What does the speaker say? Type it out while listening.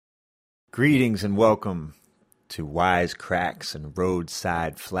Greetings and welcome to Wise Cracks and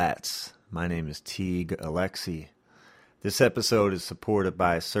Roadside Flats. My name is Teague Alexi. This episode is supported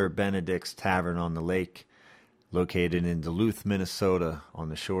by Sir Benedict's Tavern on the Lake, located in Duluth, Minnesota, on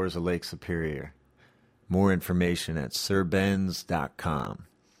the shores of Lake Superior. More information at sirbens.com.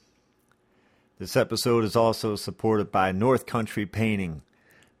 This episode is also supported by North Country Painting,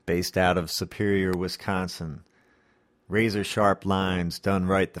 based out of Superior, Wisconsin. Razor sharp lines done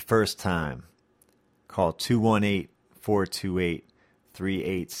right the first time. Call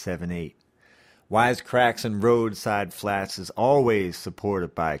 218-428-3878. Wise Cracks and Roadside Flats is always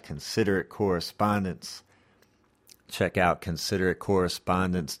supported by Considerate Correspondence. Check out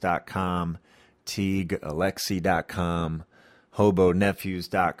consideratecorrespondence.com, TeagueAlexi.com,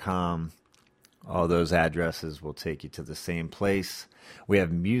 HoboNephews.com. All those addresses will take you to the same place. We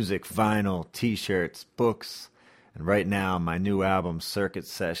have music, vinyl, t-shirts, books, and right now my new album, Circuit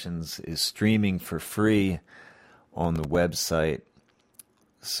Sessions, is streaming for free on the website.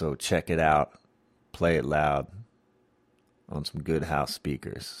 So check it out. Play it loud on some good house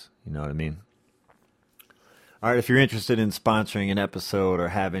speakers. You know what I mean? All right, if you're interested in sponsoring an episode or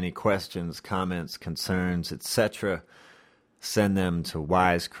have any questions, comments, concerns, etc., send them to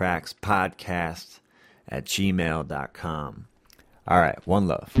wisecrackspodcast@gmail.com. All right, one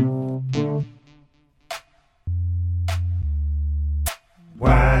love.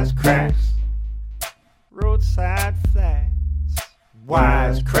 Wise Cracks, Roadside Flats,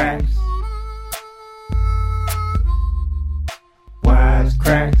 Wise Cracks, Wise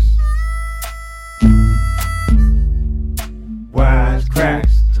Cracks, Wise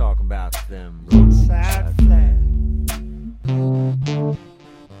Cracks, talking about them roadside flats.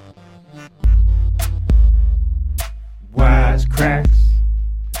 Wise Cracks,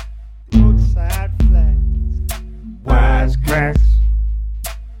 roadside flats, Wise Cracks,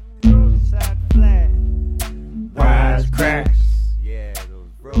 roadside flats, Wise Cracks, yeah, those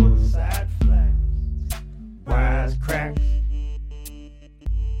roadside flats, Wise Cracks,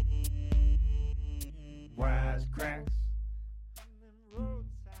 Wise Cracks,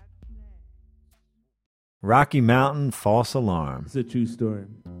 roadside flats. Rocky Mountain false alarm. It's a true story.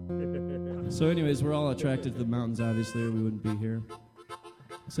 So anyways, we're all attracted to the mountains, obviously, or we wouldn't be here.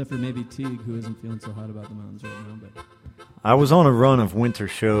 Except for maybe Teague, who isn't feeling so hot about the mountains right now. But I was on a run of winter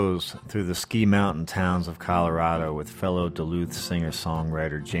shows through the ski mountain towns of Colorado with fellow Duluth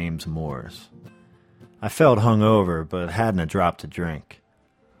singer-songwriter James Moores. I felt hungover, but hadn't a drop to drink.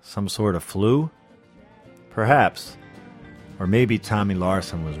 Some sort of flu? Perhaps. Or maybe Tommy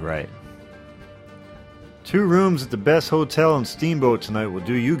Larson was right. 2 rooms at the best hotel in Steamboat tonight will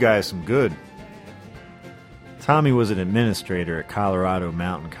do you guys some good. Tommy was an administrator at Colorado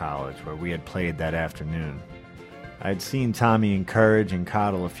Mountain College, where we had played that afternoon. I had seen Tommy encourage and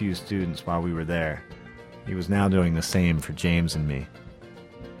coddle a few students while we were there. He was now doing the same for James and me.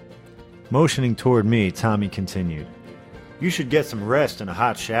 Motioning toward me, Tommy continued, "You should get some rest and a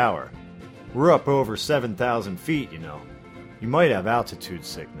hot shower. We're up over 7,000 feet, you know. You might have altitude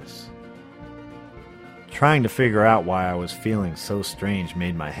sickness." Trying to figure out why I was feeling so strange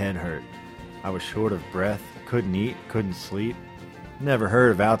made my head hurt. I was short of breath, couldn't eat, couldn't sleep. Never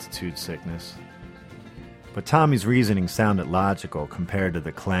heard of altitude sickness. But Tommy's reasoning sounded logical compared to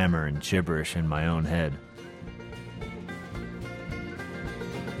the clamor and gibberish in my own head.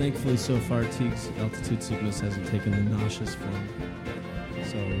 thankfully, so far, Teague's altitude sickness hasn't taken the nauseous form.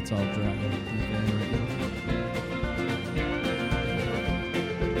 So it's all dry in the van right now.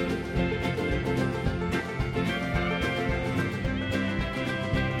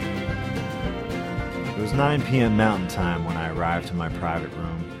 It was 9 p.m. Mountain Time when I arrived to my private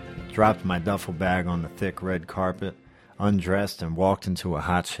room, dropped my duffel bag on the thick red carpet, undressed, and walked into a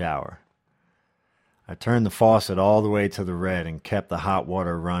hot shower. I turned the faucet all the way to the red and kept the hot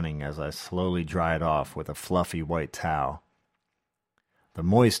water running as I slowly dried off with a fluffy white towel. The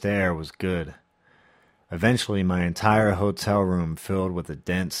moist air was good. Eventually, my entire hotel room filled with a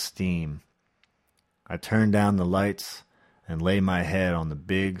dense steam. I turned down the lights and lay my head on the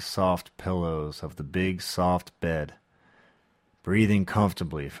big, soft pillows of the big, soft bed, breathing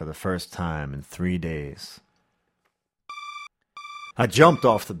comfortably for the first time in 3 days. I jumped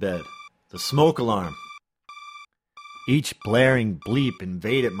off the bed. The smoke alarm. Each blaring bleep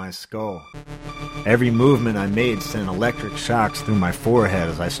invaded my skull. Every movement I made sent electric shocks through my forehead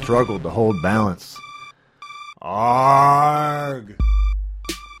as I struggled to hold balance. Arg!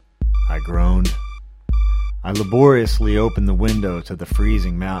 I groaned. I laboriously opened the window to the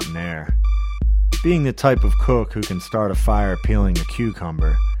freezing mountain air. Being the type of cook who can start a fire peeling a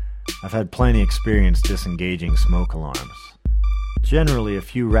cucumber, I've had plenty experience disengaging smoke alarms. Generally, a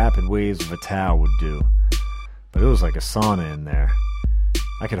few rapid waves of a towel would do, but it was like a sauna in there.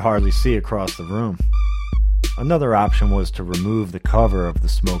 I could hardly see across the room. Another option was to remove the cover of the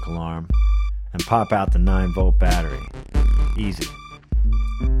smoke alarm and pop out the 9-volt battery. Easy.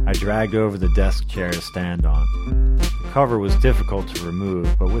 I dragged over the desk chair to stand on. The cover was difficult to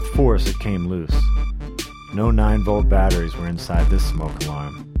remove, but with force it came loose. No 9-volt batteries were inside this smoke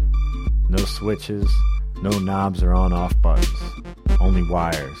alarm. No switches, no knobs or on-off buttons. Only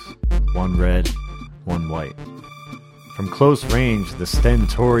wires. One red, one white. From close range, the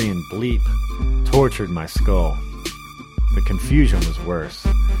stentorian bleep tortured my skull. The confusion was worse.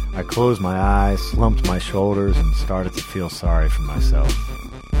 I closed my eyes, slumped my shoulders, and started to feel sorry for myself.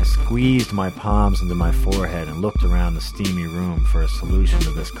 I squeezed my palms into my forehead and looked around the steamy room for a solution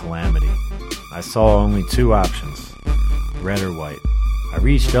to this calamity. I saw only two options, red or white. I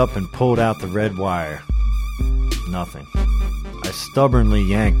reached up and pulled out the red wire. Nothing. I stubbornly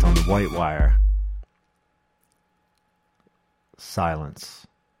yanked on the white wire. Silence.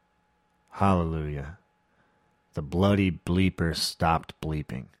 Hallelujah. The bloody bleeper stopped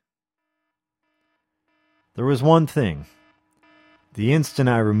bleeping. There was one thing. The instant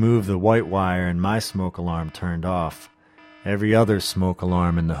I removed the white wire and my smoke alarm turned off, every other smoke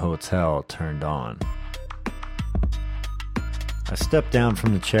alarm in the hotel turned on. I stepped down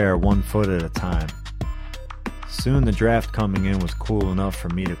from the chair 1 foot at a time. Soon the draft coming in was cool enough for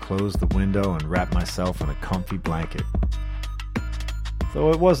me to close the window and wrap myself in a comfy blanket.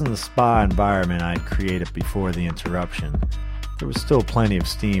 Though it wasn't the spa environment I'd created before the interruption, there was still plenty of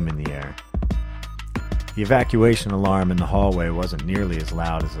steam in the air. The evacuation alarm in the hallway wasn't nearly as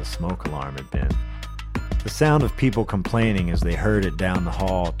loud as the smoke alarm had been. The sound of people complaining as they heard it down the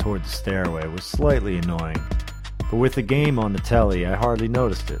hall toward the stairway was slightly annoying, but with the game on the telly, I hardly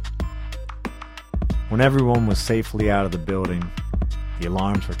noticed it. When everyone was safely out of the building, the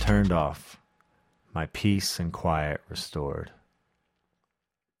alarms were turned off, my peace and quiet restored.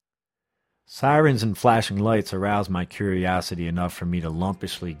 Sirens and flashing lights aroused my curiosity enough for me to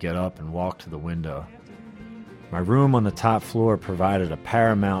lumpishly get up and walk to the window. My room on the top floor provided a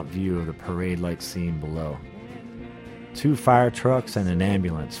paramount view of the parade-like scene below. 2 fire trucks and an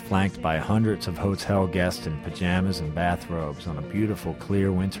ambulance flanked by hundreds of hotel guests in pajamas and bathrobes on a beautiful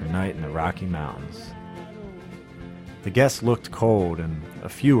clear winter night in the Rocky Mountains. The guests looked cold and a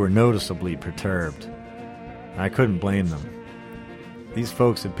few were noticeably perturbed. I couldn't blame them. These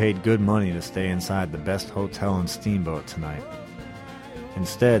folks had paid good money to stay inside the best hotel in Steamboat tonight.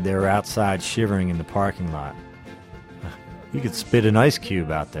 Instead, they were outside shivering in the parking lot. You could spit an ice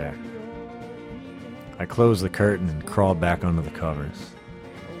cube out there. I closed the curtain and crawled back under the covers.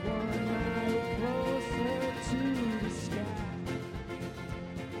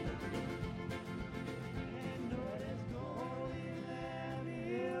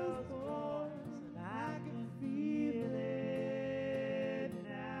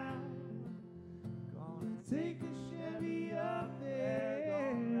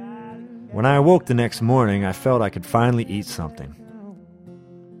 When I awoke the next morning, I felt I could finally eat something.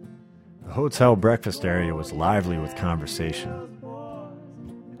 The hotel breakfast area was lively with conversation.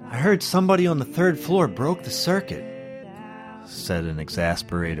 "I heard somebody on the 3rd floor broke the circuit," said an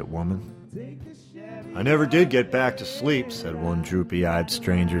exasperated woman. "I never did get back to sleep," said one droopy-eyed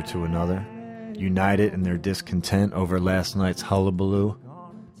stranger to another, united in their discontent over last night's hullabaloo.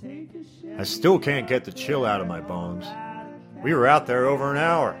 "I still can't get the chill out of my bones. We were out there over an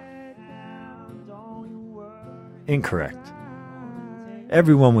hour." Incorrect.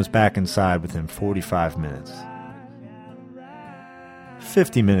 Everyone was back inside within 45 minutes.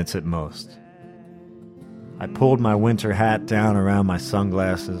 50 minutes at most. I pulled my winter hat down around my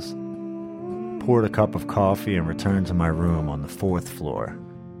sunglasses, poured a cup of coffee, and returned to my room on the 4th floor.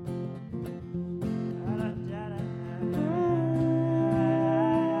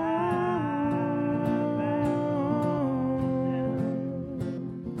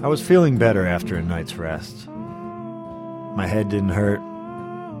 I was feeling better after a night's rest. My head didn't hurt,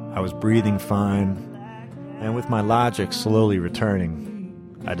 I was breathing fine, and with my logic slowly returning,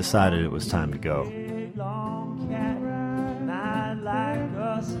 I decided it was time to go.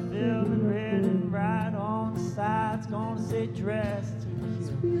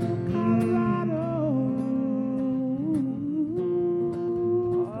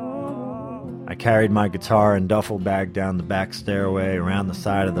 I carried my guitar and duffel bag down the back stairway, around the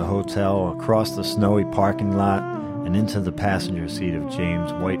side of the hotel, across the snowy parking lot, and into the passenger seat of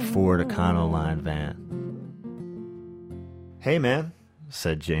James' white Ford Econoline van. "Hey, man,"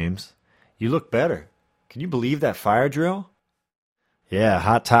 said James. "You look better. Can you believe that fire drill?" "Yeah,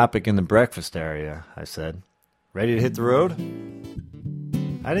 hot topic in the breakfast area," I said. "Ready to hit the road?"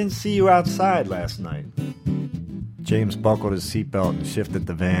 I didn't see you outside last night. James buckled his seatbelt and shifted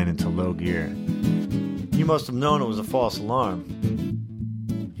the van into low gear. You must have known it was a false alarm.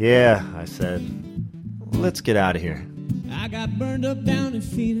 Yeah, I said. Let's get out of here. I got burned up down in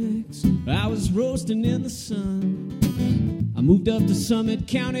Phoenix. I was roasting in the sun. I moved up to Summit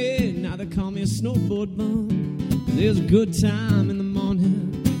County. Now they call me a snowboard bum. There's a good time in the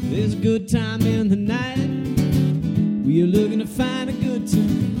morning. There's a good time in the night. We are looking to find a good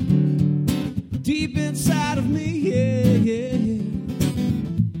time deep inside of me, yeah, yeah,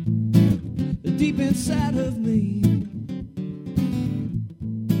 yeah. Deep inside of me.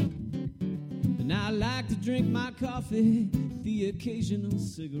 And I like to drink my coffee, the occasional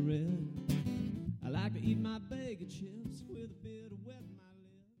cigarette. I like to eat my bag of chips with a bit of wet in my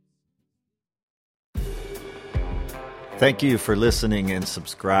lips. Thank you for listening and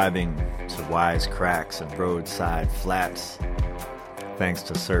subscribing to Wisecracks and Roadside Flats. Thanks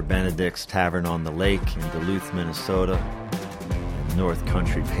to Sir Benedict's Tavern on the Lake in Duluth, Minnesota, and North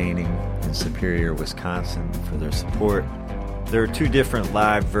Country Painting in Superior, Wisconsin for their support. There are 2 different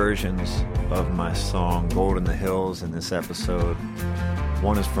live versions of my song Gold in the Hills in this episode.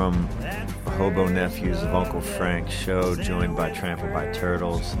 One is from the Hobo Nephews of Uncle Frank's show, joined by Trampled by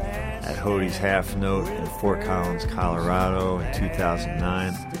Turtles at Hodie's Half Note in Fort Collins, Colorado in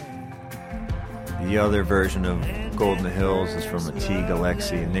 2009. The other version of Gold in the Hills is from a Teague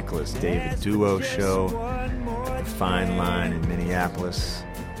Alexi and Nicholas David duo show at the Fine Line in Minneapolis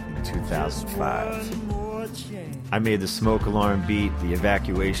in 2005. I made the smoke alarm beat. The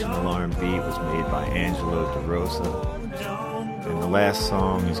evacuation alarm beat was made by Angelo DeRosa. And the last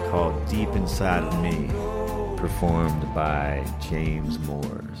song is called Deep Inside of Me, performed by James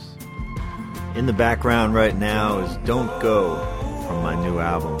Moores. In the background right now is Don't Go from my new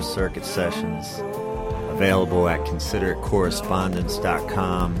album Circuit Sessions, available at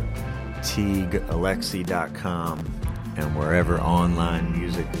considerecorrespondence.com, teaguealexi.com, and wherever online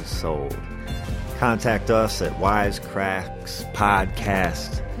music is sold. Contact us at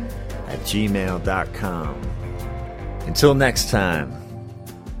wisecrackspodcast@gmail.com. Until next time,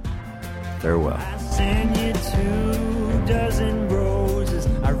 farewell. I send you 2 dozen roses.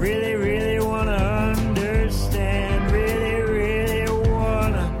 I really, really want to understand. Really, really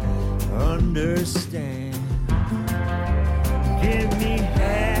want to understand. Give me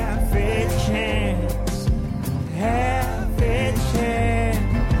half a chance. Half a chance.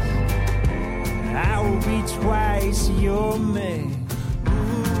 I will be twice your man.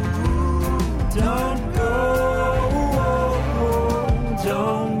 Don't go.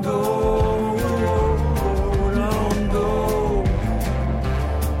 Don't go, don't go.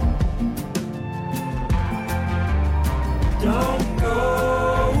 Don't go,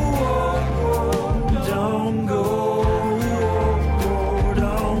 don't go,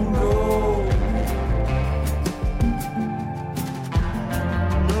 don't go.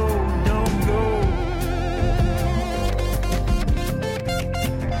 No, don't go.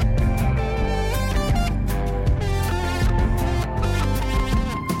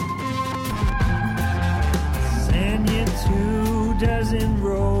 Send you 2 dozen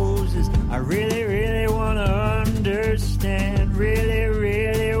roses. I really, really want to understand. Really,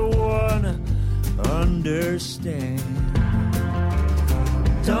 really want to understand.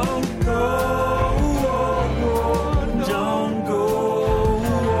 Don't go, don't go,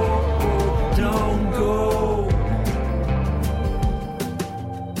 don't go.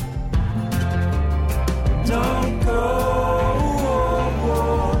 Don't go, don't go.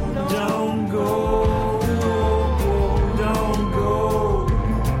 Don't go.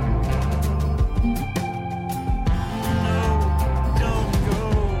 No, don't go.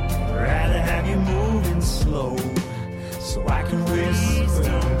 Rather have you moving slow so I can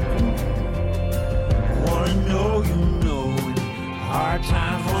whisper. Wanna know you know it. Hard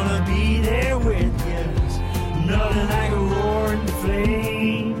times wanna be there with you. Nothing like a roaring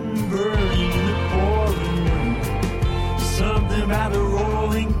flame burning in the pouring rain. Something about the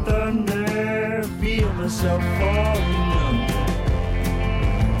rolling thunder. Feel myself falling.